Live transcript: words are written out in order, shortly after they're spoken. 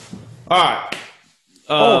All right.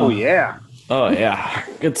 Oh Um, yeah. oh yeah,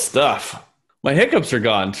 good stuff. My hiccups are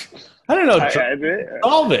gone. I don't know.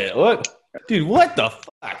 Solve it. What, dude? What the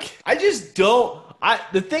fuck? I just don't.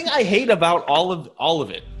 The thing I hate about all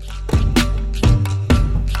of it.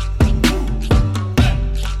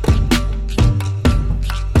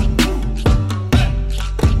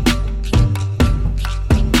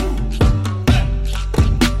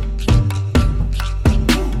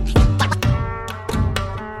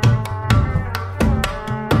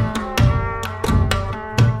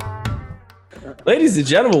 Ladies and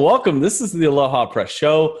gentlemen, welcome. This is the Aloha Press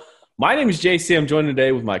Show. My name is JC. I'm joined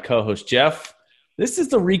today with my co-host Jeff. This is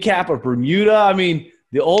the recap of Bermuda. I mean,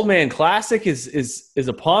 the Old Man Classic is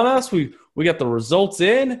upon us. We got the results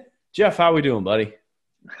in. Jeff, how we doing, buddy?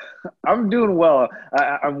 I'm doing well.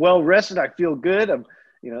 I'm well rested. I feel good.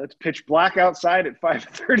 It's pitch black outside at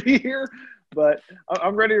 5:30 here, but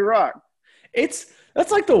I'm ready to rock. That's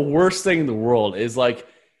like the worst thing in the world is like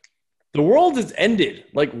the world has ended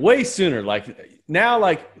like way sooner. Like now,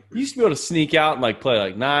 like you used to be able to sneak out and like play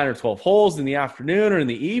like 9 or 12 holes in the afternoon or in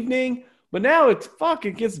the evening. But now it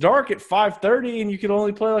gets dark at 5:30 and you can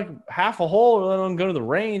only play like half a hole, let alone go to the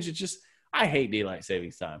range. I hate daylight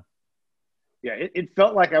savings time. Yeah, it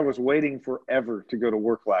felt like I was waiting forever to go to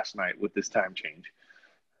work last night with this time change.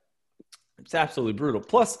 It's absolutely brutal.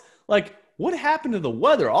 Plus, like, what happened to the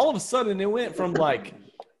weather? All of a sudden, it went from like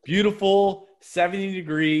beautiful 70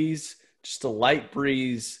 degrees, just a light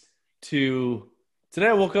breeze, to today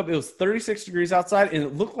I woke up, it was 36 degrees outside, and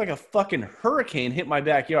it looked like a fucking hurricane hit my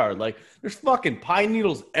backyard. Like, there's fucking pine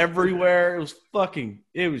needles everywhere. It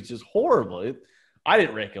was just horrible. I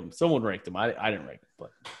didn't rake them. Someone raked them. I didn't rake them,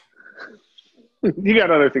 but you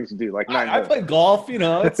got other things to do, like I play golf,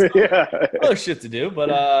 it's yeah. other shit to do.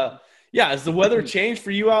 But yeah, has the weather changed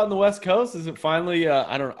for you out on the West Coast? Is it finally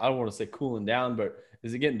I don't want to say cooling down, but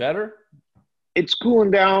is it getting better? It's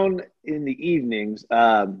cooling down in the evenings.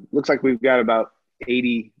 Looks like we've got about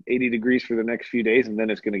 80 degrees for the next few days, and then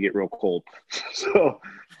it's going to get real cold. So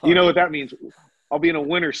you know what that means. I'll be in a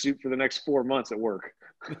winter suit for the next 4 months at work.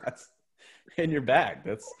 That's in your bag.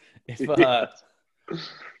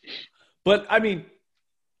 But, I mean,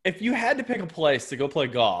 if you had to pick a place to go play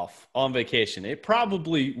golf on vacation, it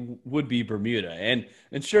probably would be Bermuda.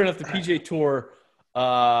 And sure enough, the PGA Tour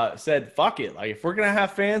said, fuck it. Like, if we're going to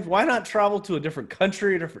have fans, why not travel to a different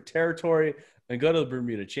country, a different territory, and go to the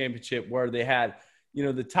Bermuda Championship where they had,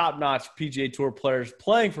 the top-notch PGA Tour players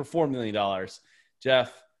playing for $4 million.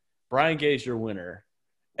 Jeff, Brian Gay's your winner.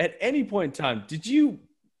 At any point in time, did you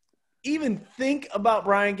even think about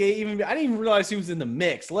Brian Gay? I didn't even realize he was in the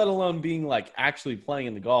mix, let alone being like actually playing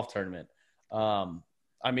in the golf tournament.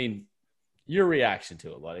 I mean, your reaction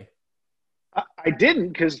to it, buddy? I didn't,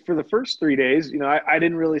 because for the first 3 days, I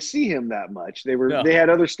didn't really see him that much. They had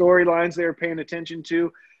other storylines they were paying attention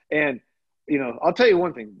to, and I'll tell you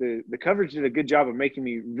one thing: the coverage did a good job of making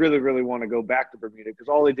me really, really want to go back to Bermuda, because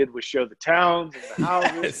all they did was show the towns and the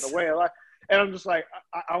houses Yes. and the way of life. And I'm just like,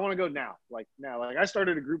 I want to go now. Like I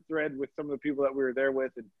started a group thread with some of the people that we were there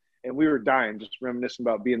with, and we were dying, just reminiscing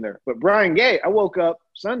about being there. But Brian Gay, I woke up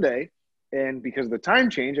Sunday, and because of the time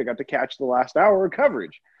change, I got to catch the last hour of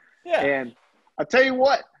coverage. Yeah. And I'll tell you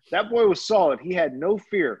what, that boy was solid. He had no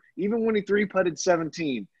fear. Even when he three-putted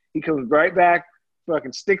 17, he comes right back,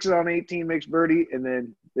 fucking sticks it on 18, makes birdie, and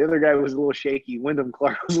then the other guy was a little shaky. Wyndham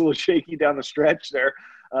Clark was a little shaky down the stretch there.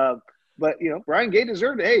 But, Brian Gay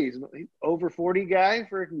deserved it. Hey, he's over 40 guy,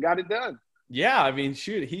 freaking got it done. Yeah, I mean,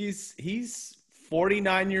 shoot, he's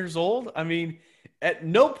 49 years old. I mean, at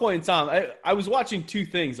no point in time, I was watching two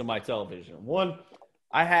things on my television. One,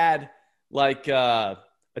 I had like a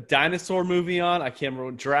dinosaur movie on. I can't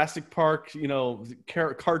remember, Jurassic Park,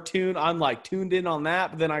 cartoon. I'm like tuned in on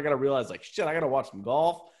that, but then I got to realize like, shit, I got to watch some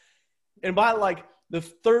golf. And by like the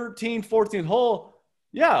 13th, 14th hole,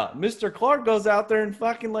 yeah, Mr. Clark goes out there and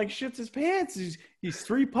fucking like shits his pants. He's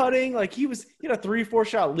three putting, like he had a 3-4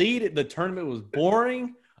 shot lead. The tournament was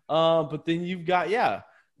boring. But then you've got,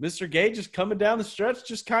 Mr. Gay just coming down the stretch,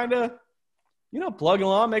 just kind of, plugging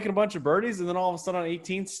along, making a bunch of birdies, and then all of a sudden on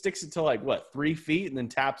 18 sticks it to like 3 feet, and then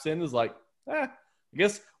taps in, is like, I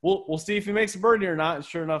guess we'll see if he makes a birdie or not. And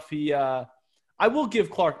sure enough, I will give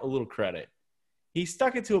Clark a little credit. He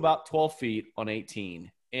stuck it to about 12 feet on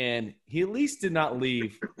 18. And he at least did not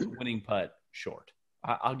leave the winning putt short.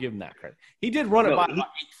 I'll give him that credit. He did run it by about 8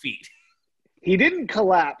 feet. He didn't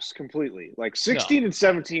collapse completely. Like 16 and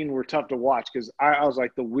 17 were tough to watch, because I was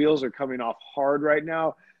like, the wheels are coming off hard right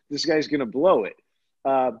now. This guy's going to blow it.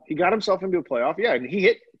 He got himself into a playoff. Yeah, and he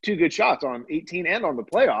hit 2 good shots on 18 and on the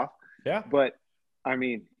playoff. Yeah. But, I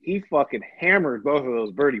mean, he fucking hammered both of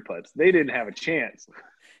those birdie putts. They didn't have a chance.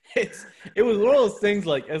 It was one of those things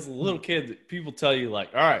like as a little kid, people tell you like,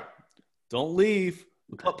 all right, don't leave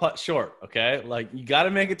the putt short, okay? Like you got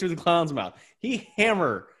to make it through the clown's mouth. He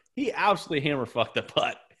absolutely hammer fucked the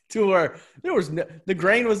putt to where there was the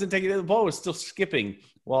grain wasn't taking it. The ball was still skipping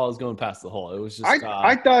while I was going past the hole. It was just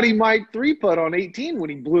I thought he might 3-putt on 18 when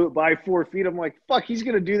he blew it by 4 feet. I'm like, fuck, he's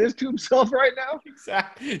gonna do this to himself right now.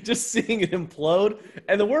 Exactly. Just seeing it implode.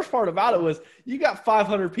 And the worst part about it was you got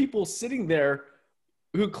 500 people sitting there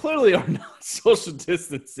who clearly are not social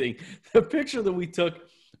distancing. The picture that we took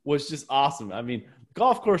was just awesome. I mean,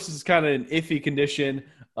 golf course is kind of an iffy condition,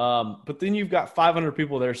 but then you've got 500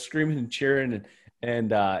 people there screaming and cheering,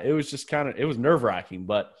 and it was just it was nerve-wracking.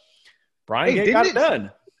 But Brian Gay got it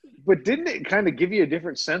done. But didn't it kind of give you a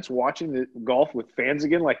different sense watching the golf with fans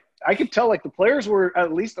again? Like I could tell, like the players were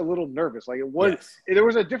at least a little nervous. Like there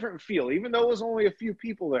was a different feel, even though it was only a few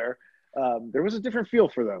people there. There was a different feel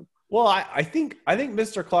for them. Well, I think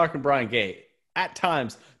Mr. Clark and Brian Gay at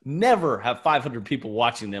times never have 500 people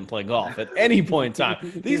watching them play golf at any point in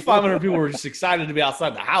time. These 500 people were just excited to be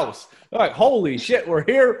outside the house. They're like, holy shit, we're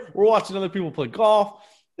here. We're watching other people play golf.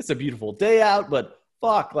 It's a beautiful day out, but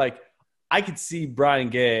fuck, like I could see Brian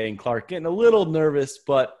Gay and Clark getting a little nervous,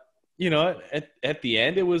 but you know, at the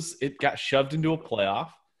end, it got shoved into a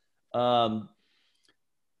playoff. The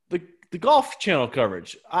Golf Channel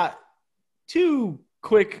coverage. Two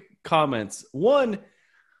quick comments. One,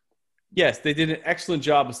 yes, they did an excellent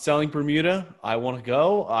job of selling Bermuda. I want to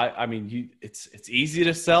go. I mean, it's easy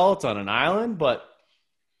to sell. It's on an island, but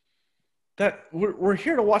that we're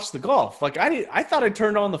here to watch the golf. Like I thought I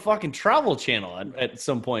turned on the fucking Travel Channel at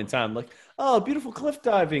some point in time. Like, oh, beautiful cliff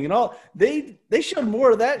diving and all. They showed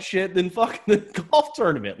more of that shit than fucking the golf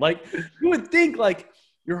tournament. Like you would think, like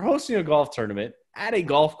you're hosting a golf tournament at a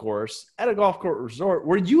golf course at a golf course resort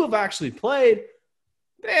where you have actually played.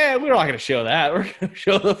 We're not going to show that. We're going to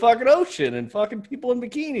show the fucking ocean and fucking people in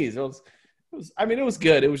bikinis. It was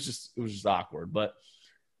good. It was just awkward. But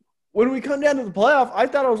when we come down to the playoff, I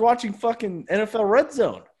thought I was watching fucking NFL Red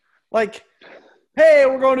Zone. Like, hey,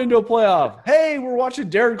 we're going into a playoff. Hey, we're watching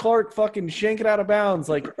Darren Clark fucking shank it out of bounds.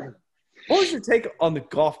 Like, what was your take on the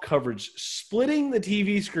golf coverage? Splitting the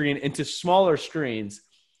TV screen into smaller screens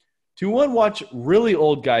to watch really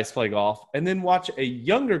old guys play golf and then watch a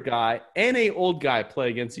younger guy and a old guy play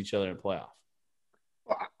against each other in playoff.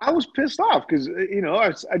 I was pissed off because, you know,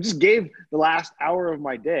 I just gave the last hour of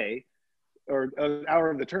my day or an hour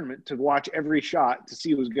of the tournament to watch every shot to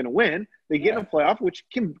see who's going to win. They get in a playoff, which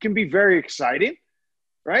can be very exciting,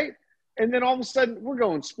 right? And then all of a sudden we're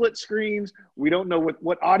going split screens. We don't know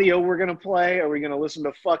what audio we're going to play. Are we going to listen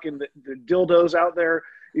to fucking the dildos out there,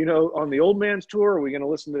 you know, on the old man's tour? Are we going to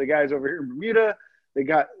listen to the guys over here in Bermuda? They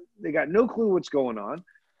got no clue what's going on.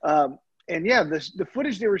 And yeah, the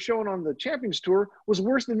footage they were showing on the Champions Tour was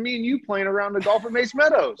worse than me and you playing around the golf at Mace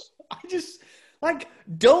Meadows. I just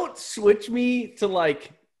don't switch me to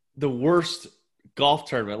like the worst golf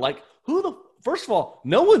tournament. Like first of all,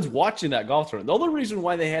 no one's watching that golf tournament. The only reason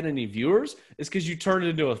why they had any viewers is because you turned it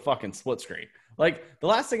into a fucking split screen. Like the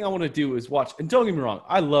last thing I want to do is watch, and don't get me wrong,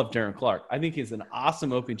 I love Darren Clark. I think he's an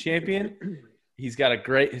awesome Open champion. He's got a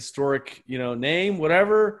great historic, you know, name,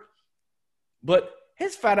 whatever. But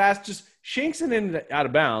his fat ass just shanks it in out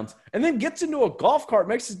of bounds and then gets into a golf cart,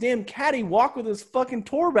 makes his damn caddy walk with his fucking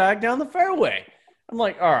tour bag down the fairway. I'm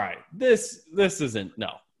like, all right, this isn't,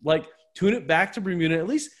 no. Like, tune it back to Bermuda. At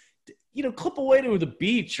least, you know, clip away to the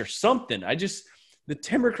beach or something. The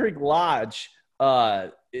Timber Creek Lodge,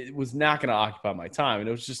 it was not going to occupy my time. And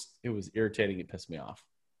it was irritating. It pissed me off.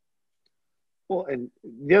 Well, and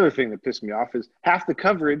the other thing that pissed me off is half the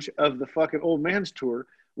coverage of the fucking old man's tour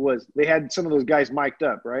was they had some of those guys mic'd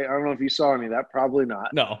up, right? I don't know if you saw any of that. Probably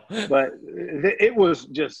not. No. But it was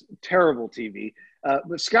just terrible TV.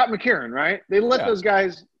 But Scott McCarron, right? They let those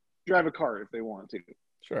guys drive a cart if they want to.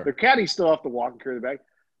 Sure. Their caddies still have to walk and carry the bag.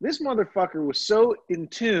 This motherfucker was so in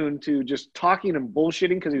tune to just talking and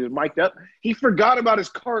bullshitting because he was mic'd up. He forgot about his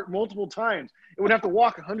cart multiple times. It would have to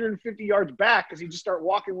walk 150 yards back because he'd just start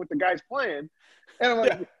walking with the guys playing. And I'm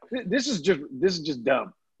like, this is just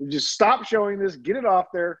dumb. Just stop showing this, get it off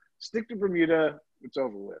there, stick to Bermuda, it's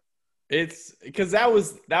over with. It's because that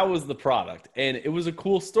was the product, and it was a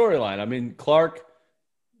cool storyline. I mean, Clark,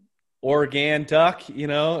 Oregon Duck, you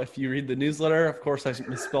know, if you read the newsletter, of course I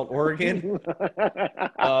misspelled Oregon.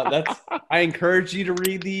 I encourage you to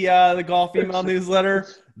read the golf email newsletter.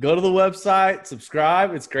 Go to the website,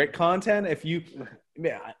 subscribe. It's great content. If you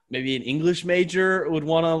maybe an English major would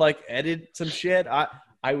want to like edit some shit.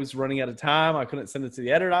 I was running out of time. I couldn't send it to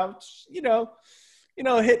the editor. I was,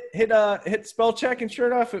 hit spell check, and sure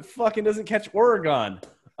enough, it fucking doesn't catch Oregon.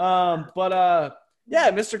 But Yeah,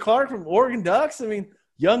 Mr. Clark from Oregon Ducks. I mean,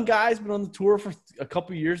 young guy's been on the tour for a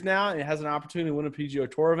couple years now and has an opportunity to win a PGA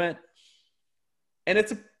Tour event. And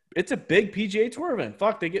it's a big PGA Tour event.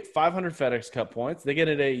 Fuck, they get 500 FedEx Cup points. They get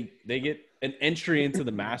an entry into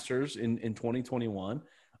the Masters in 2021.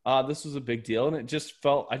 This was a big deal, and I just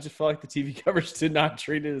felt like the TV coverage did not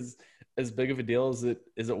treat it as big of a deal as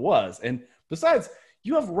it was. And besides,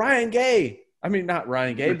 you have Ryan Gay. I mean, not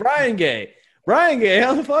Ryan Gay, Brian Gay. Brian Gay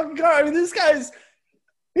on the fucking car. I mean,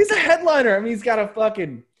 he's a headliner. I mean, he's got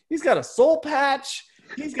a soul patch.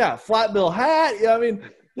 He's got a flat bill hat. I mean,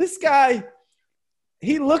 this guy,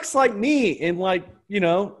 he looks like me in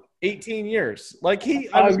 18 years. Like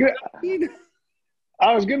I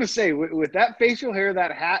was gonna say with that facial hair,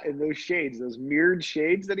 that hat, and those shades, those mirrored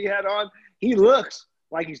shades that he had on, he looks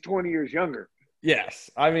like he's 20 years younger. Yes,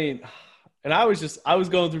 I mean, and I was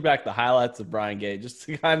going through back the highlights of Brian Gay just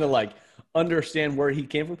to kind of understand where he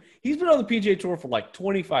came from. He's been on the PGA Tour for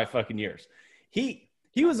 25 fucking years. He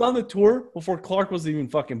was on the tour before Clark was even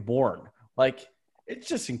fucking born. It's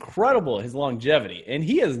just incredible, his longevity. And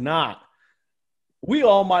he is not – we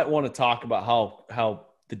all might want to talk about how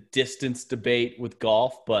the distance debate with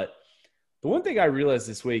golf, but the one thing I realized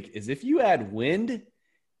this week is if you add wind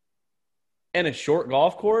and a short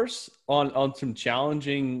golf course on some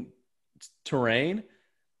challenging terrain,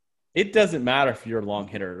 it doesn't matter if you're a long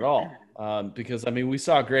hitter at all. Because, I mean, we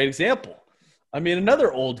saw a great example. I mean,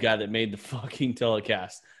 another old guy that made the fucking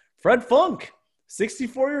telecast, Fred Funk,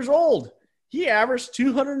 64 years old. He averaged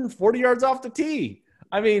 240 yards off the tee.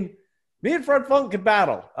 I mean, me and Fred Funk could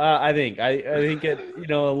battle. I think at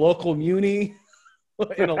a local muni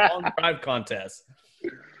in a long drive contest.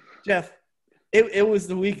 Jeff, it was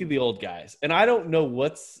the week of the old guys, and I don't know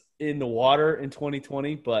what's in the water in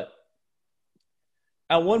 2020, but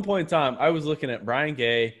at one point in time, I was looking at Brian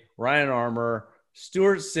Gay, Ryan Armour,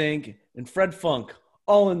 Stuart Sink, and Fred Funk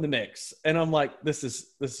all in the mix, and I'm like, this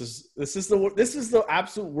is the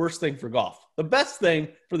absolute worst thing for golf. The best thing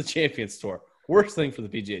for the Champions Tour, worst thing for the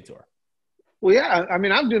PGA Tour. Well, yeah, I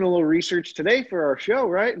mean, I'm doing a little research today for our show,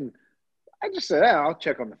 right? And I just said, I'll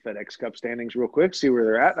check on the FedEx Cup standings real quick, see where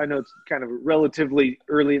they're at. I know it's kind of relatively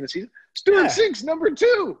early in the season. Stuart Sink's number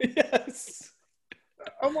 2. Yes.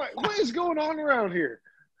 I'm like, what is going on around here?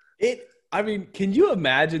 I mean, can you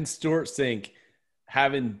imagine Stuart Sink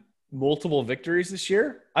having multiple victories this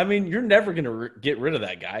year? I mean, you're never going to get rid of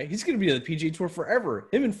that guy. He's going to be on the PGA Tour forever.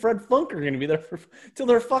 Him and Fred Funk are going to be there till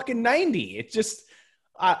they're fucking 90. It's just,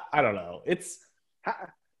 I don't know. It's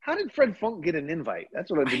how did Fred Funk get an invite?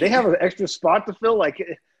 That's what did they have an extra spot to fill? I'm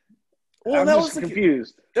just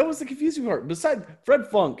confused. That was the confusing part. Besides Fred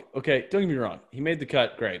Funk, okay, don't get me wrong. He made the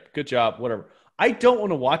cut. Great. Good job. Whatever. I don't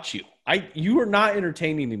want to watch you. You are not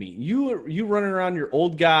entertaining to me. You running around your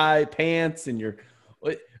old guy pants and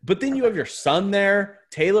but then you have your son there,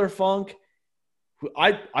 Taylor Funk.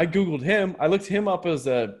 I Googled him. I looked him up as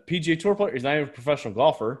a PGA Tour player. He's not even a professional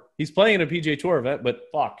golfer. He's playing in a PGA Tour event, but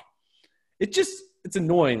fuck. It's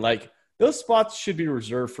annoying. Those spots should be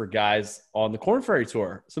reserved for guys on the Korn Ferry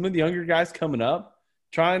Tour. Some of the younger guys coming up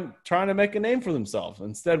trying to make a name for themselves.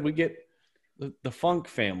 Instead, we get the Funk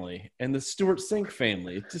family and the Stuart Sink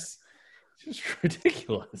family. It's just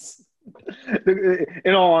ridiculous.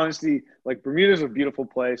 In all honesty, Bermuda's a beautiful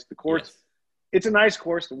place. The course, yes. It's a nice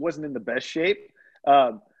course. It wasn't in the best shape,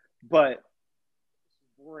 but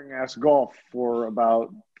boring ass golf for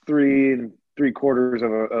about 3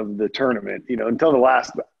 3/4 of the tournament. Until the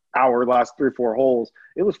last hour, last 3 or 4 holes,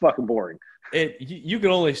 it was fucking boring. You can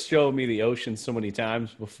only show me the ocean so many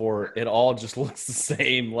times before it all just looks the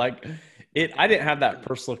same. I didn't have that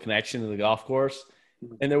personal connection to the golf course.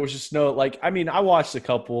 And there was just no, I watched a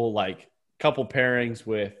couple pairings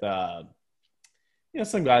with,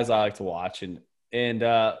 some guys I like to watch.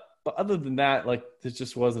 But other than that, this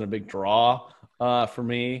just wasn't a big draw for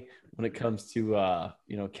me when it comes to,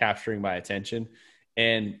 capturing my attention.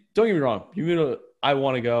 And don't get me wrong, I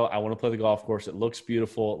want to go. I want to play the golf course. It looks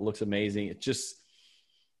beautiful. It looks amazing. It just,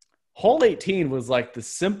 hole 18 was the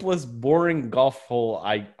simplest, boring golf hole.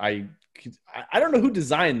 I don't know who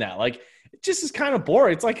designed that. It just is kind of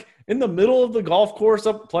boring. It's in the middle of the golf course,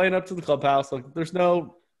 playing up to the clubhouse. There's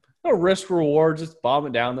no risk reward. Just bomb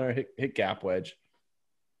it down there, hit gap wedge.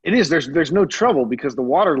 It is. There's no trouble because the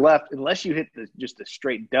water left, unless you hit just a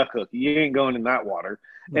straight duck hook, you ain't going in that water.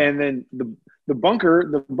 No. And then the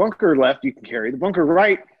bunker left you can carry. The bunker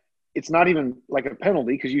right, it's not even a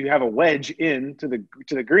penalty because you have a wedge in to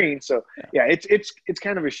the green. So yeah, it's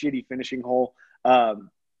kind of a shitty finishing hole.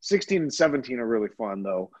 16 and 17 are really fun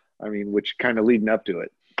though. Which kind of leading up to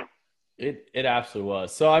it. It absolutely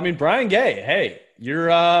was. So, Brian Gay, hey, you're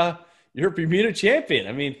a Bermuda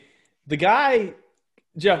champion. The guy,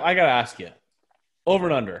 Jeff, I got to ask you, over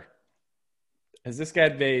and under, has this guy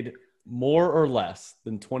made more or less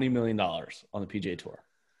than $20 million on the PGA Tour?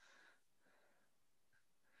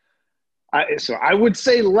 So I would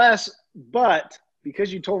say less, but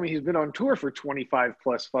because you told me he's been on tour for 25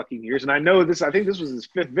 plus fucking years, and I know this, I think this was his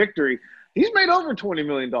 5th victory, he's made over $20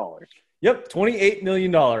 million. Yep, $28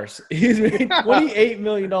 million. He's made $28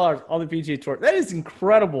 million on the PGA Tour. That is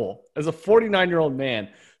incredible as a 49-year-old man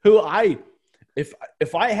who if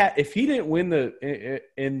he didn't win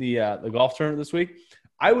the golf tournament this week,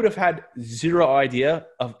 I would have had zero idea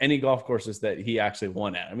of any golf courses that he actually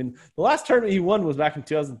won at. I mean, the last tournament he won was back in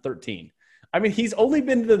 2013. I mean, he's only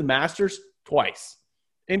been to the Masters twice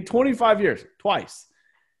in 25 years, twice.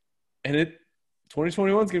 And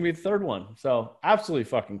 2021 is going to be the 3rd one. So absolutely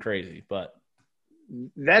fucking crazy. But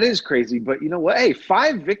that is crazy. But you know what? Hey,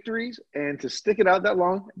 5 victories and to stick it out that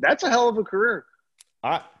long, that's a hell of a career.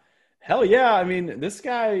 Hell yeah. I mean, this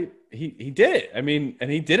guy, he did it. I mean,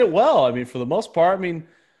 and he did it well. I mean, for the most part, I mean,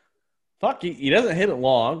 fuck, he doesn't hit it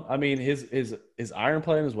long. I mean, his iron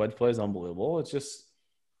play and his wedge play is unbelievable. It's just,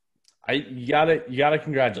 you gotta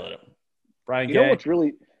congratulate him. Brian Gay. You know what's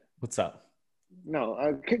really – what's up?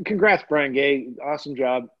 No, congrats, Brian Gay. Awesome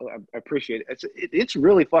job. I appreciate it. It's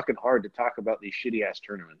really fucking hard to talk about these shitty-ass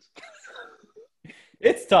tournaments.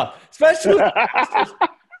 It's tough, especially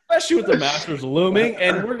with the Masters looming,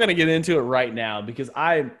 and we're going to get into it right now because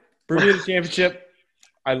Bermuda Championship,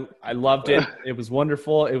 I loved it. It was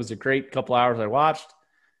wonderful. It was a great couple hours I watched.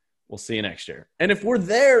 We'll see you next year. And if we're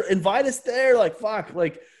there, invite us there. Like, fuck,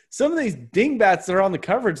 like – some of these dingbats that are on the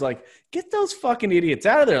coverage, like, get those fucking idiots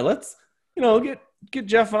out of there. Let's, get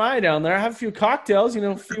Jeff and I down there, have a few cocktails,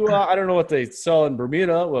 a few, I don't know what they sell in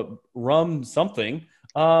Bermuda, rum something.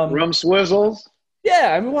 Rum swizzles.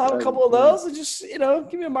 Yeah, I mean, we'll have a couple of those and just,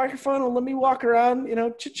 give me a microphone and let me walk around,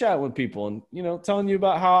 chit-chat with people and, telling you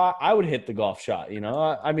about how I would hit the golf shot,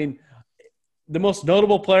 I mean, the most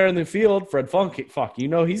notable player in the field, Fred Funk,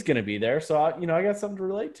 he's going to be there. So, I got something to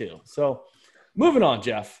relate to. So, moving on,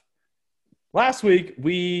 Jeff. Last week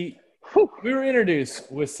we were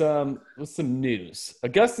introduced with some news.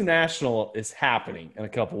 Augusta National is happening in a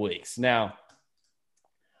couple weeks. Now,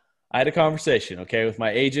 I had a conversation, with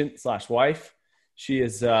my agent/wife. She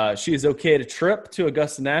is okay to trip to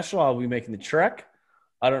Augusta National. I'll be making the trek.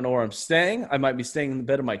 I don't know where I'm staying. I might be staying in the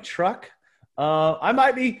bed of my truck. I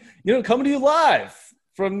might be, coming to you live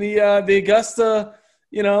from the Augusta,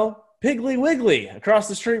 Piggly Wiggly across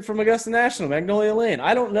the street from Augusta National, Magnolia Lane.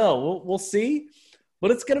 I don't know. We'll see, but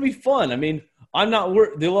it's going to be fun. I mean,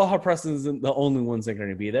 the Aloha Press isn't the only ones that are going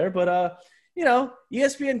to be there, but,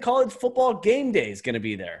 ESPN College Football Game Day is going to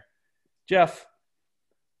be there. Jeff,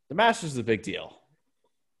 the Masters is a big deal.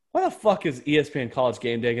 Why the fuck is ESPN College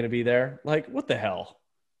Game Day going to be there? Like, what the hell?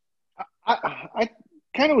 I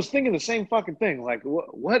kind of was thinking the same fucking thing. Like,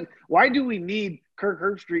 what? Why do we need Kirk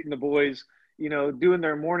Herbstreit and the boys doing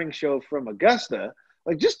their morning show from Augusta?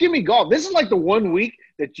 Like, just give me golf. This is like the one week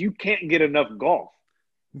that you can't get enough golf.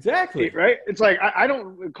 Exactly. Right? It's like, I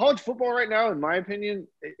don't – college football right now, in my opinion,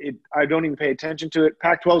 I don't even pay attention to it.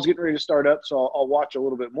 Pac-12 is getting ready to start up, so I'll watch a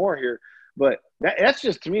little bit more here. But that's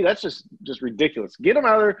just – to me, that's just ridiculous. Get them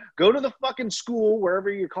out there. Go to the fucking school, wherever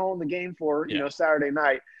you're calling the game for, Saturday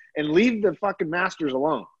night, and leave the fucking Masters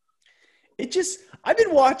alone. I've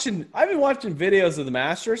been watching videos of the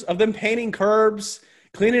Masters, of them painting curbs,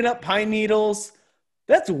 cleaning up pine needles.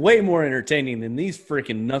 That's way more entertaining than these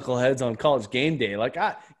freaking knuckleheads on College Game Day. Like,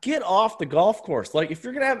 get off the golf course. Like, if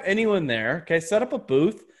you're going to have anyone there, set up a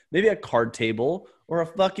booth, maybe a card table or a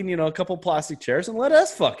fucking, a couple plastic chairs, and let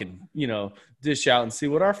us fucking, dish out and see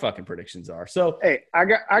what our fucking predictions are. So, hey, I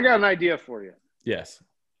got an idea for you. Yes.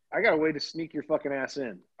 I got a way to sneak your fucking ass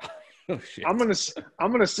in. Oh, shit. I'm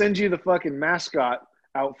gonna send you the fucking mascot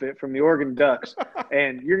outfit from the Oregon Ducks,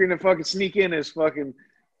 and you're gonna fucking sneak in as fucking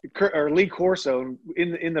Lee Corso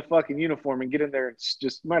in the fucking uniform and get in there and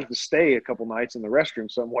just might have to stay a couple nights in the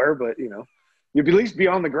restroom somewhere, but you'll at least be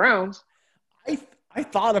on the grounds. I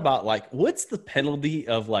thought about what's the penalty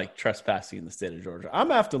of trespassing in the state of Georgia? I'm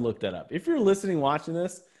gonna have to look that up. If you're listening, watching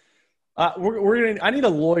this. I need a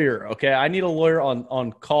lawyer. Okay. I need a lawyer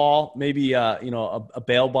on call, maybe, a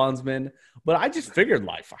bail bondsman, but I just figured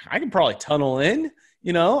I can probably tunnel in,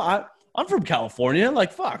 I'm from California.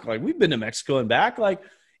 We've been to Mexico and back,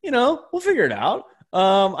 we'll figure it out.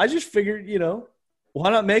 I just figured, why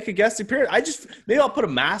not make a guest appearance? Maybe I'll put a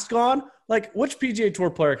mask on. Which PGA Tour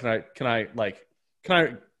player can I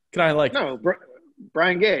No,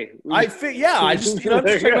 Brian Gay. I'm just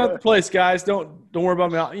checking out the place, guys. Don't worry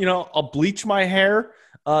about me. I'll bleach my hair,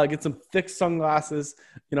 get some thick sunglasses.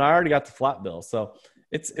 I already got the flat bill. So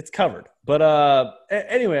it's covered. But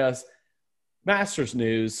anyways, Masters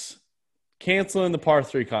news, canceling the par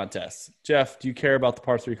 3 contest. Jeff, do you care about the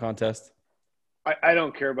par 3 contest? I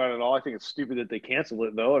don't care about it at all. I think it's stupid that they canceled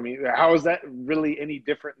it, though. I mean, how is that really any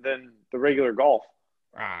different than the regular golf?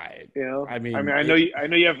 Right. You know, I mean, I know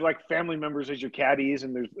you have like family members as your caddies,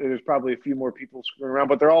 and there's probably a few more people screwing around,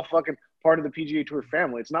 but they're all fucking part of the PGA Tour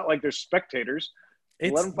family. It's not like they're spectators.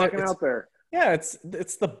 Let them fucking out there. Yeah,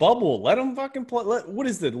 it's the bubble. Let them fucking play. What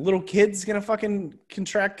is the little kids gonna fucking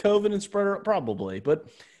contract COVID and spread it? Probably, but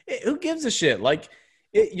who gives a shit? Like,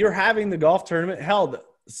 you're having the golf tournament. Hell,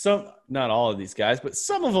 not all of these guys, but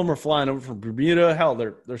some of them are flying over from Bermuda. Hell,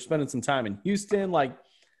 they're spending some time in Houston. Like,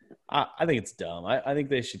 I think it's dumb. I think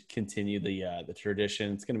they should continue the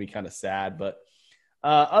tradition. It's gonna be kind of sad, but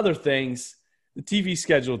other things. The TV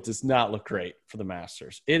schedule does not look great for the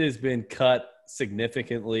Masters. It has been cut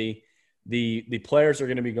significantly. The players are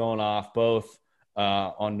going to be going off both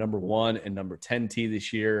on number 1 and number 10 tee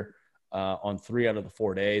this year on 3 out of the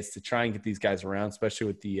 4 days to try and get these guys around, especially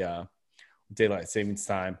with the daylight savings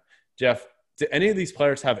time. Jeff, do any of these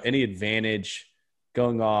players have any advantage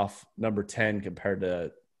going off number 10 compared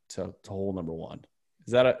to hole number 1?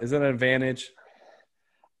 Is that an advantage?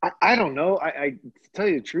 I don't know. I to tell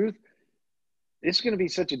you the truth, it's going to be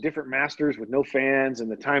such a different Masters with no fans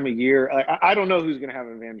and the time of year. I don't know who's going to have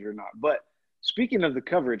an advantage or not. But speaking of the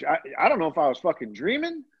coverage, I don't know if I was fucking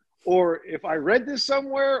dreaming or if I read this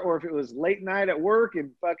somewhere or if it was late night at work and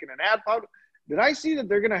fucking an ad pop. Did I see that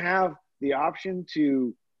they're going to have the option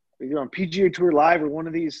to, either on PGA Tour Live or one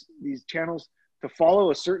of these channels, to follow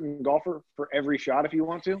a certain golfer for every shot if you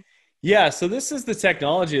want to? Yeah, so this is the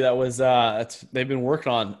technology that was they've been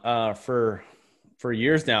working on for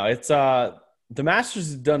years now. It's the Masters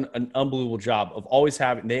has done an unbelievable job of always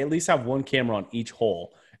having – they at least have one camera on each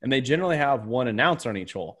hole, and they generally have one announcer on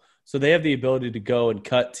each hole. So they have the ability to go and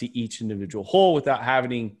cut to each individual hole without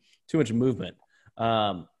having too much movement.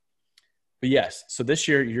 But yes, so this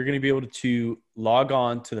year you're going to be able to log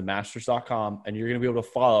on to themasters.com, and you're going to be able to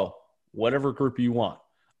follow whatever group you want.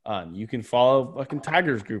 You can follow fucking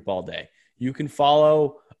Tiger's group all day. You can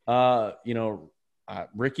follow,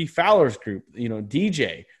 Ricky Fowler's group,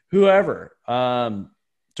 DJ, whoever,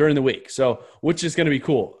 during the week. So, which is going to be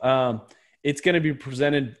cool. It's going to be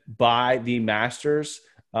presented by the Masters.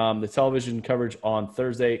 The television coverage on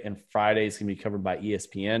Thursday and Friday is going to be covered by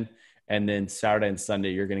ESPN. And then Saturday and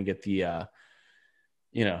Sunday, you're going to get the,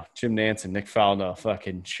 Jim Nantz and Nick Faldo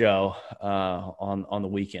fucking show on the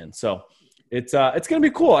weekend. So it's going to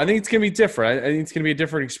be cool. I think it's going to be different. I think it's going to be a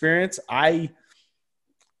different experience. I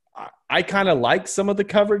kind of like some of the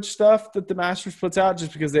coverage stuff that the Masters puts out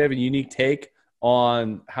just because they have a unique take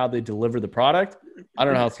on how they deliver the product. I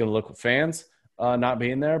don't know how it's going to look with fans not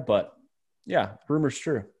being there, but yeah, rumor's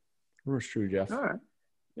true. Rumor's true, Jeff. All right.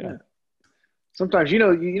 Yeah. Sometimes,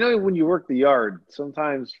 when you work the yard,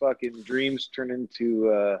 sometimes fucking dreams turn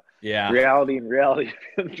into reality, and reality.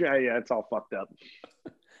 Yeah, it's all fucked up.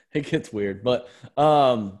 It gets weird, but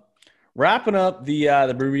wrapping up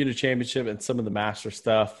the Bermuda Championship and some of the Master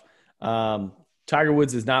stuff. Tiger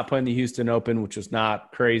Woods is not playing the Houston Open, which was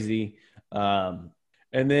not crazy. And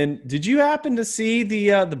then, did you happen to see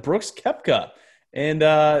the Brooks Koepka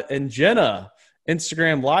and Jenna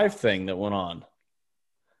Instagram Live thing that went on?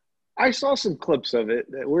 I saw some clips of it.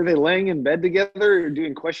 Were they laying in bed together or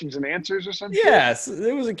doing questions and answers or something? Yes,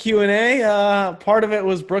 it was a Q&A. Part of it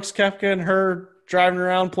was Brooks Koepka and her driving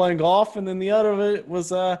around playing golf, and then the other of it was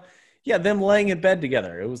them laying in bed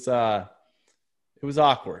together. It was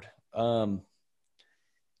awkward.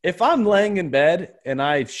 If I'm laying in bed and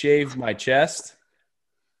I've shaved my chest,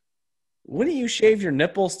 wouldn't you shave your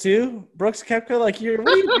nipples too, Brooks Koepka? Like, what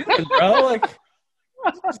are you doing, bro? Like,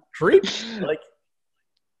 it's creepy. Like,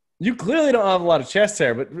 you clearly don't have a lot of chest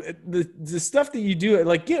hair, but the stuff that you do,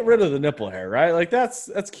 like, get rid of the nipple hair, right? Like,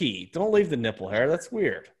 that's key. Don't leave the nipple hair. That's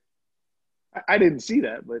weird. I didn't see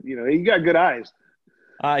that, but you got good eyes.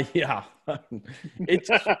 Yeah, it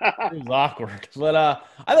was awkward, but I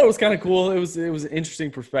thought it was kind of cool. It was an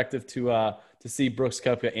interesting perspective to see Brooks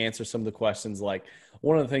Koepka answer some of the questions. Like,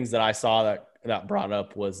 one of the things that I saw that brought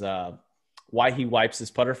up was why he wipes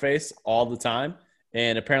his putter face all the time,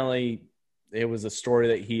 and apparently it was a story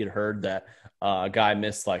that he had heard that a guy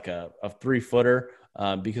missed like a 3-footer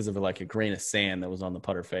because of like a grain of sand that was on the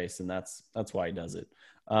putter face, and that's why he does it.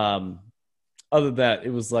 Other than that,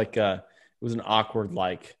 it was like it was an awkward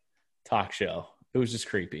like talk show. It was just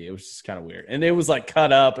creepy. It was just kind of weird, and it was like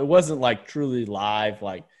cut up. It wasn't like truly live.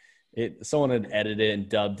 Like someone had edited it and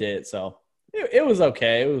dubbed it, so it was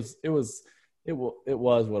okay. It was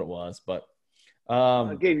what it was. But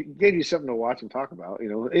Gave you something to watch and talk about.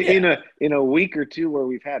 Yeah. In a week or two where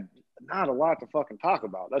we've had not a lot to fucking talk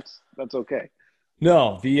about. That's okay.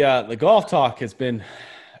 No, the golf talk has been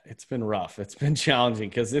it's been rough. It's been challenging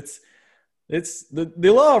because it's the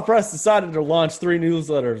Aloha Press decided to launch 3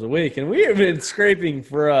 newsletters a week, and we have been scraping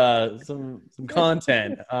for some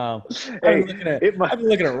content. Hey, I've been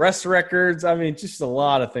looking at rest records. I mean, just a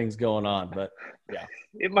lot of things going on. But yeah,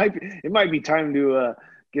 it might be time to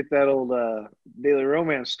get that old Daily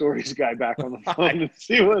Romance Stories guy back on the phone and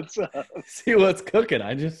see what's up. See what's cooking.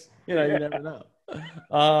 I just you never know.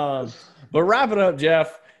 But wrap it up,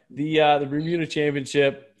 Jeff. The Bermuda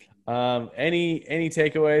Championship. Any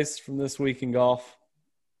takeaways from this week in golf?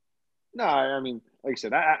 No, I mean, like I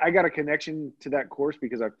said, I got a connection to that course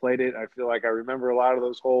because I've played it. I feel like I remember a lot of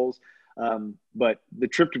those holes. But the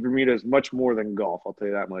trip to Bermuda is much more than golf. I'll tell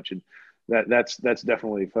you that much. And that's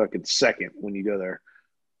definitely fucking second when you go there.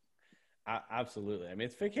 Absolutely. I mean,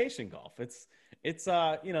 it's vacation golf. It's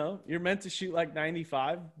you're meant to shoot like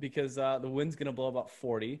 95 because the wind's going to blow about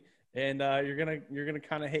 40. And you're gonna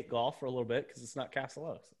kind of hate golf for a little bit because it's not Castle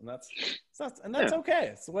Oaks, and that's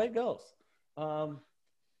okay. It's the way it goes.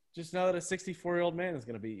 Just know that a 64-year-old man is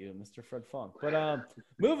gonna beat you, Mr. Fred Funk. But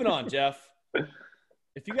moving on, Jeff.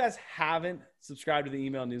 If you guys haven't subscribed to the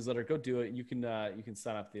email newsletter, go do it. You can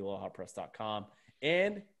sign up at thealohapress.com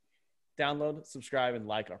and download, subscribe, and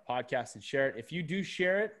like our podcast and share it. If you do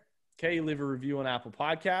share it, okay, you leave a review on Apple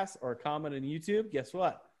Podcasts or a comment on YouTube. Guess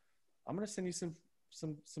what? I'm gonna send you some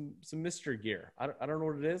mystery gear. I don't know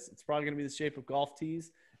what it is. It's probably going to be the shape of golf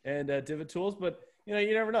tees and divot tools, but you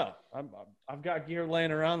never know. I've got gear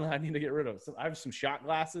laying around that I need to get rid of. So I have some shot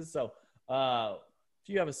glasses. So if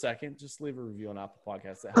you have a second, just leave a review on Apple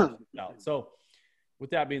Podcasts. That helps out. So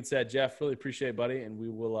with that being said, Jeff, really appreciate it, buddy. And we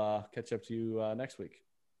will catch up to you next week.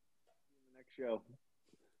 Next show.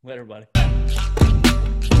 Later, buddy.